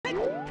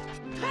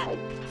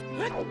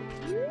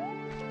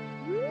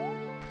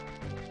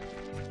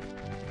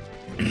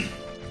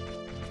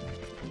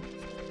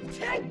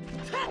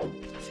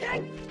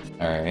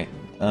Alright,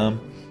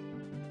 I'm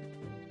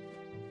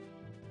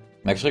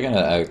actually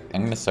gonna,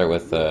 I'm gonna start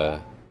with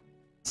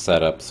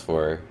setups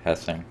for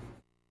HESSing.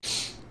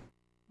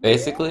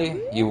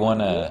 Basically, you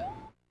wanna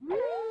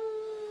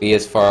be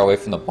as far away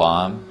from the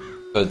bomb,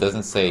 but it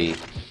doesn't say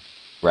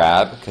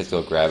grab, because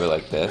you'll grab it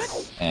like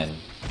this, and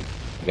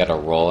you gotta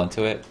roll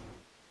into it.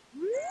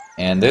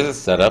 And there's a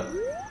setup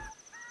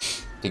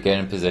to get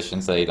in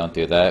position so that you don't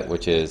do that,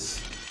 which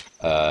is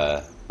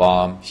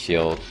bomb,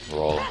 shield,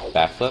 roll,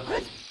 backflip.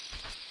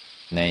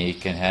 And then you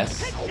can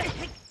HESS.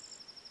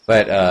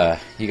 But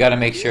you gotta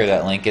make sure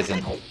that Link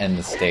isn't in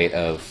the state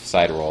of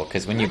side roll,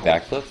 because when you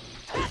backflip,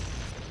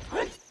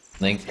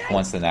 Link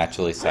wants to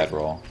naturally side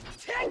roll,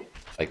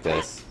 like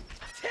this.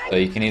 So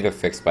you can either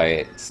fix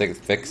that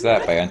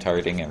by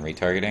untargeting and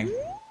retargeting,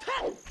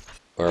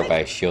 or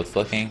by shield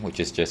flicking, which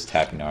is just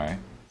tapping R.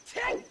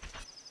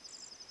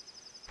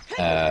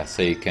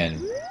 So you can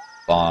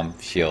bomb,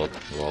 shield,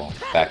 roll,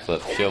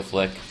 backflip, shield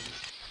flick,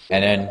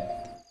 and then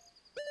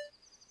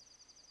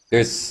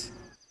there's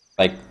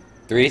like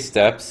 3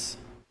 steps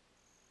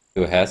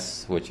to a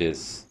HESS, which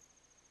is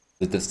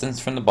the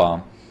distance from the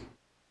bomb,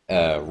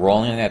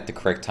 rolling at the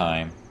correct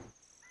time,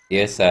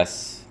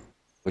 ESS,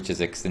 which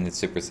is extended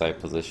superside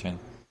position,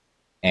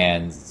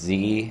 and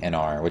Z and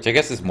R, which I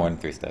guess is more than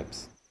 3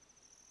 steps.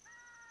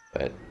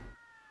 But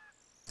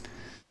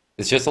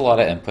it's just a lot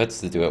of inputs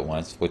to do at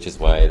once, which is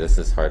why this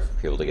is hard for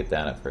people to get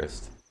down at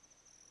first.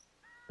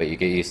 But you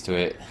get used to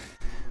it.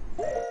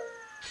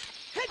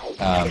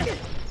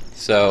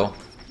 So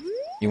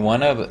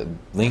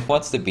Link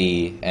wants to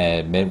be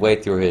midway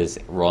through his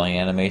rolling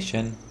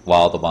animation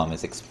while the bomb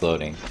is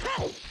exploding.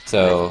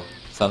 So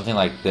something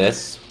like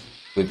this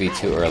would be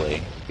too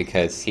early,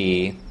 because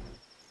the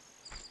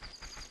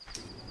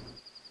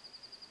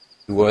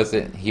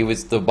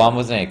bomb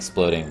wasn't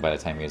exploding by the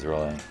time he was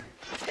rolling.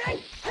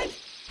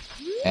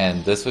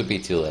 And this would be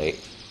too late.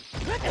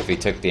 If he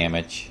took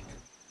damage,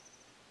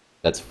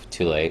 that's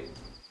too late.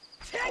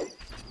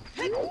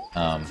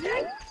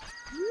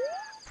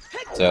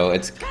 So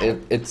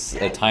it's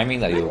a timing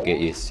that you'll get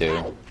used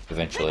to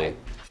eventually,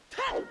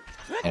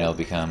 and it'll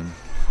become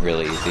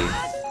really easy.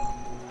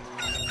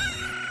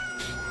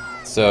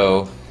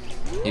 So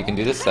you can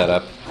do the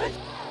setup,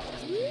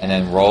 and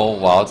then roll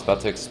while it's about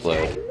to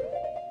explode.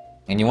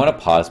 And you want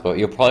to pause, but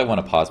you'll probably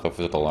want to pause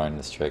before to learn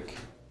this trick.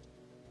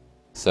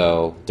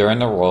 So during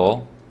the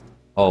roll,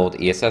 hold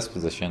ESS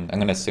position. I'm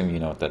gonna assume you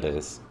know what that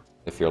is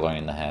if you're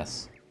learning the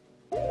HESS.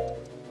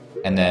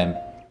 And then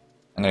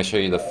I'm going to show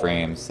you the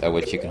frames at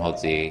which you can hold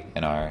Z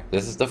and R.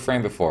 This is the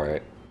frame before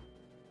it,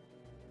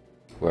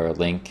 where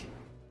Link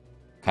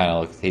kind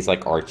of looks, he's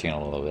like arching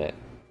a little bit.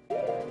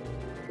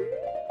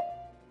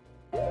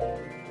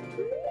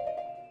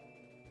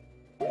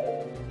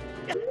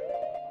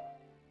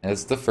 And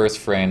it's the first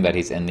frame that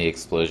he's in the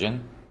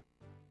explosion.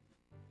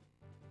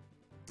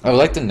 I would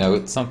like to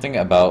note something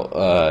about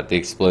the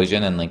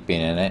explosion and Link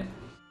being in it.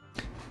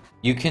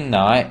 You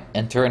cannot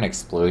enter an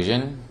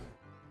explosion.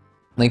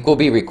 Link will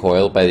be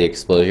recoiled by the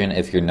explosion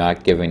if you're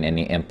not giving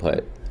any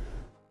input.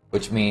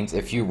 Which means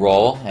if you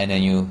roll and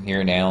then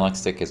your analog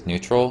stick is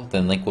neutral,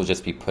 then Link will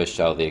just be pushed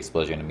out of the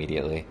explosion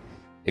immediately.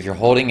 If you're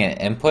holding an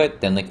input,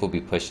 then Link will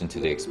be pushed into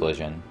the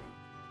explosion.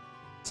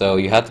 So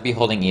you have to be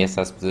holding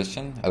ESS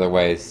position,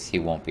 otherwise he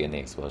won't be in the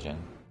explosion.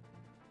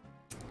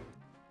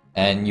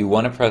 And you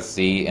want to press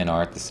Z and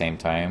R at the same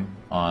time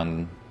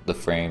on the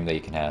frame that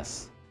you can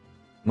HESS.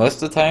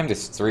 Most of the time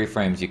there's 3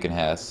 frames you can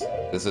HESS.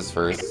 This is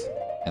first,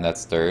 and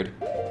that's third.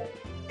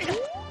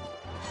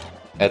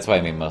 That's what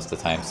I mean most of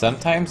the time.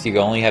 Sometimes you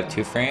only have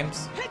 2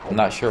 frames. I'm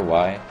not sure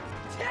why.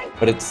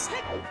 But it's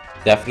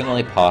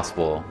definitely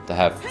possible to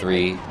have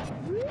 3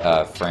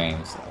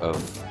 frames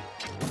of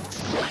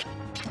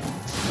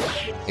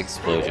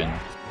explosion.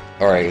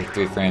 Alright,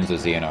 3 frames of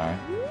Z and R.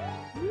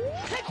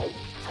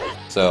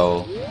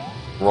 So,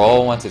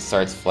 roll once it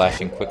starts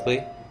flashing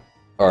quickly.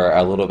 Or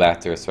a little bit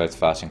after it starts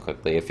flashing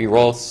quickly. If you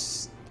roll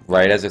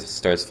right as it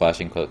starts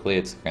flashing quickly,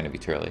 it's going to be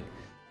too early.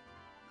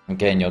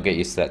 Again, you'll get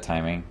used to that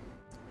timing.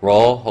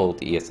 Roll,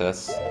 hold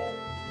ESS.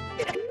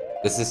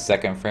 This is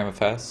second frame of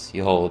HESS.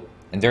 You hold,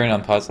 and during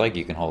unpause leg,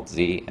 you can hold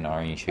Z and R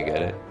and you should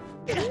get it.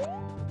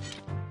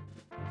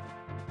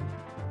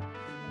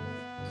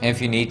 And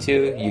if you need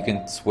to, you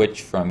can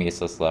switch from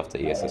ESS left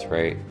to ESS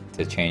right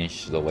to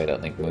change the way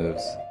that Link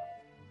moves.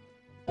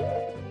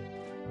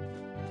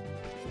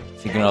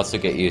 You can also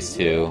get used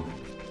to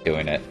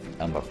doing it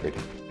unbuffered,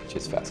 which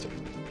is faster.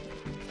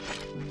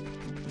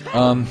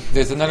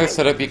 There's another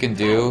setup you can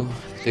do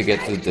to get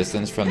the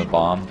distance from the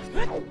bomb.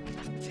 No,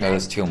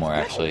 there's 2 more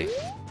actually.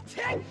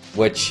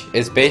 Which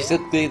is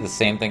basically the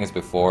same thing as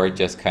before,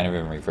 just kind of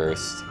in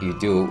reverse. You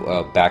do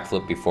a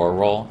backflip before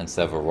roll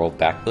instead of a roll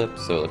backflip,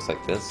 so it looks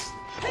like this.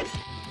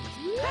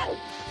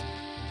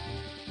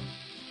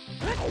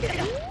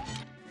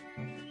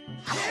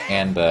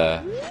 And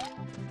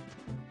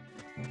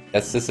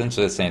that's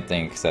essentially the same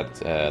thing, except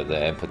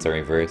the inputs are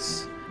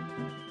reverse.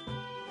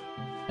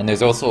 And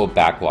there's also a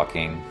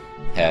backwalking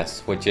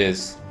Hess, which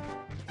is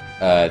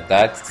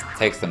that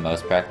takes the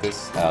most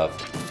practice of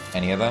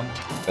any of them,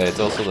 but it's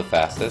also the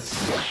fastest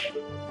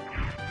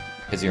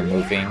because you're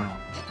moving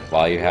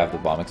while you have the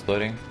bomb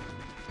exploding.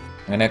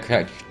 I'm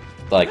gonna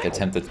like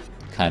attempt to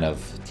kind of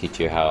teach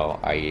you how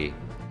I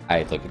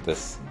look at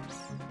this,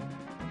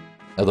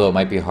 although it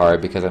might be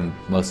hard because I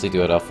mostly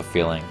do it off of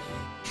feeling.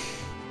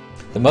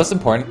 The most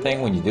important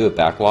thing when you do a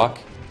backwalk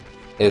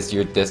is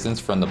your distance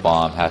from the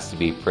bomb has to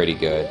be pretty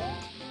good,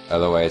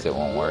 otherwise it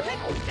won't work.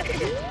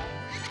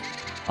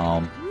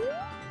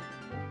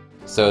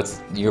 So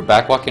you're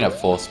backwalking at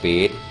full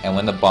speed, and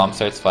when the bomb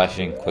starts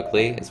flashing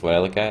quickly, is what I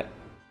look at.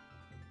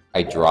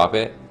 I drop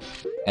it,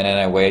 and then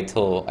I wait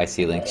till I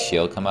see Link's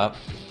shield come up.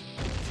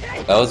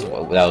 That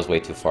was way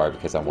too far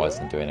because I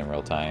wasn't doing it in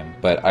real time.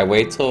 But I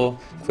wait till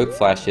quick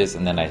flashes,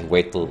 and then I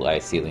wait till I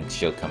see Link's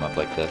shield come up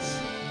like this.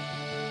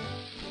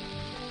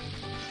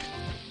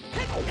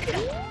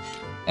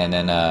 And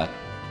then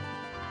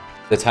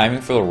the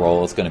timing for the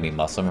roll is going to be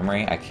muscle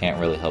memory. I can't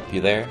really help you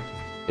there.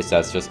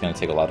 That's just going to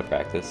take a lot of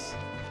practice.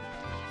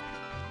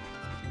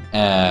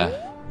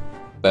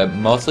 But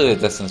mostly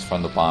the distance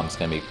from the bomb is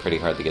going to be pretty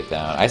hard to get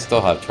down. I still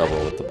have trouble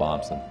with the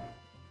bombs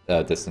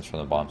and distance from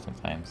the bomb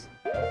sometimes.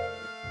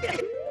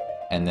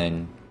 And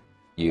then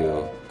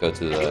you go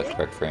to the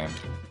correct frame.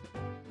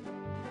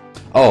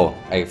 Oh,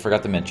 I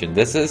forgot to mention,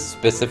 this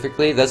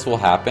will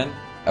happen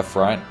up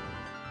front,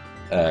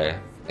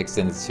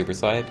 extended super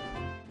slide,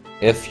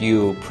 if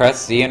you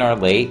press Z and R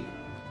late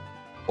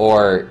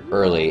or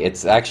early.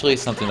 It's actually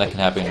something that can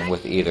happen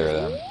with either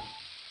of them.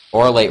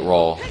 Or a late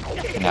roll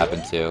can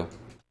happen too.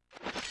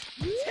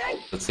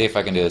 Let's see if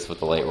I can do this with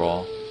the late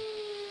roll.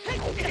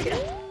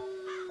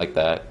 Like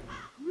that.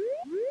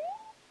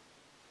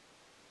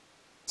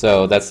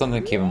 So that's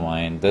something to keep in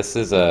mind. This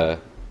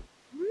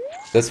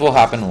will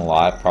happen a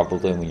lot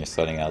probably when you're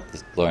starting out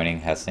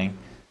learning HESSing.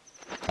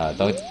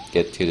 Don't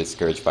get too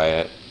discouraged by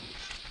it.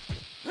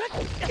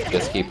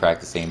 Just keep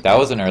practicing. That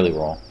was an early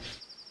roll.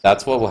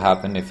 That's what will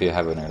happen if you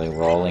have an early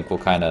roll. Link will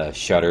kind of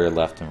shudder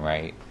left and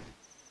right,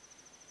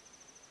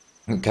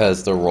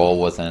 because the roll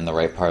wasn't in the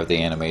right part of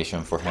the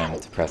animation for him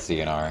to press Z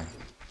and R.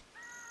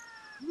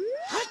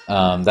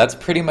 That's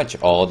pretty much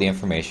all the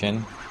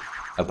information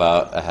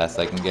about a HESS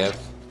I can give.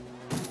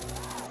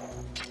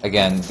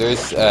 Again,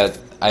 there's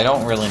I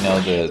don't really know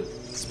the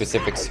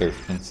specific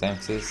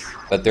circumstances,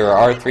 but there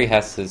are 3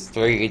 HESSes,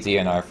 3 Z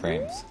and R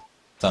frames,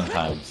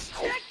 sometimes,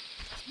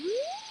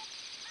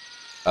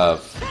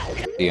 of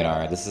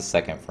DNR. This is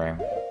second frame.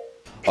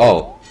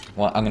 Oh,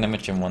 well, I'm gonna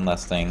mention one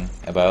last thing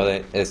about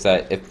it, is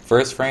that if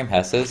first frame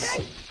and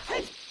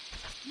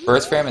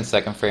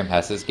second frame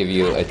HESSes give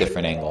you a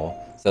different angle.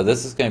 So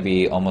this is gonna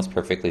be almost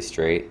perfectly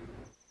straight.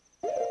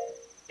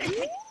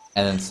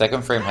 And then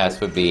second frame HESS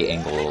would be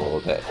angled a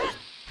little bit.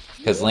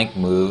 Because Link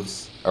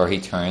moves, or he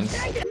turns,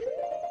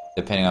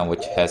 depending on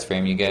which HESS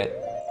frame you get.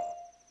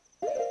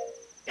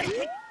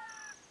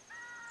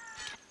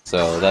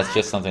 So that's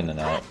just something to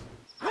note.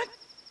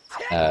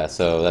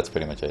 So that's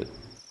pretty much it.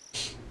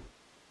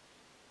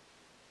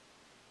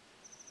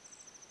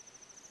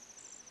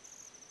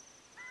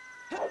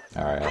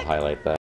 Alright, I'll highlight that.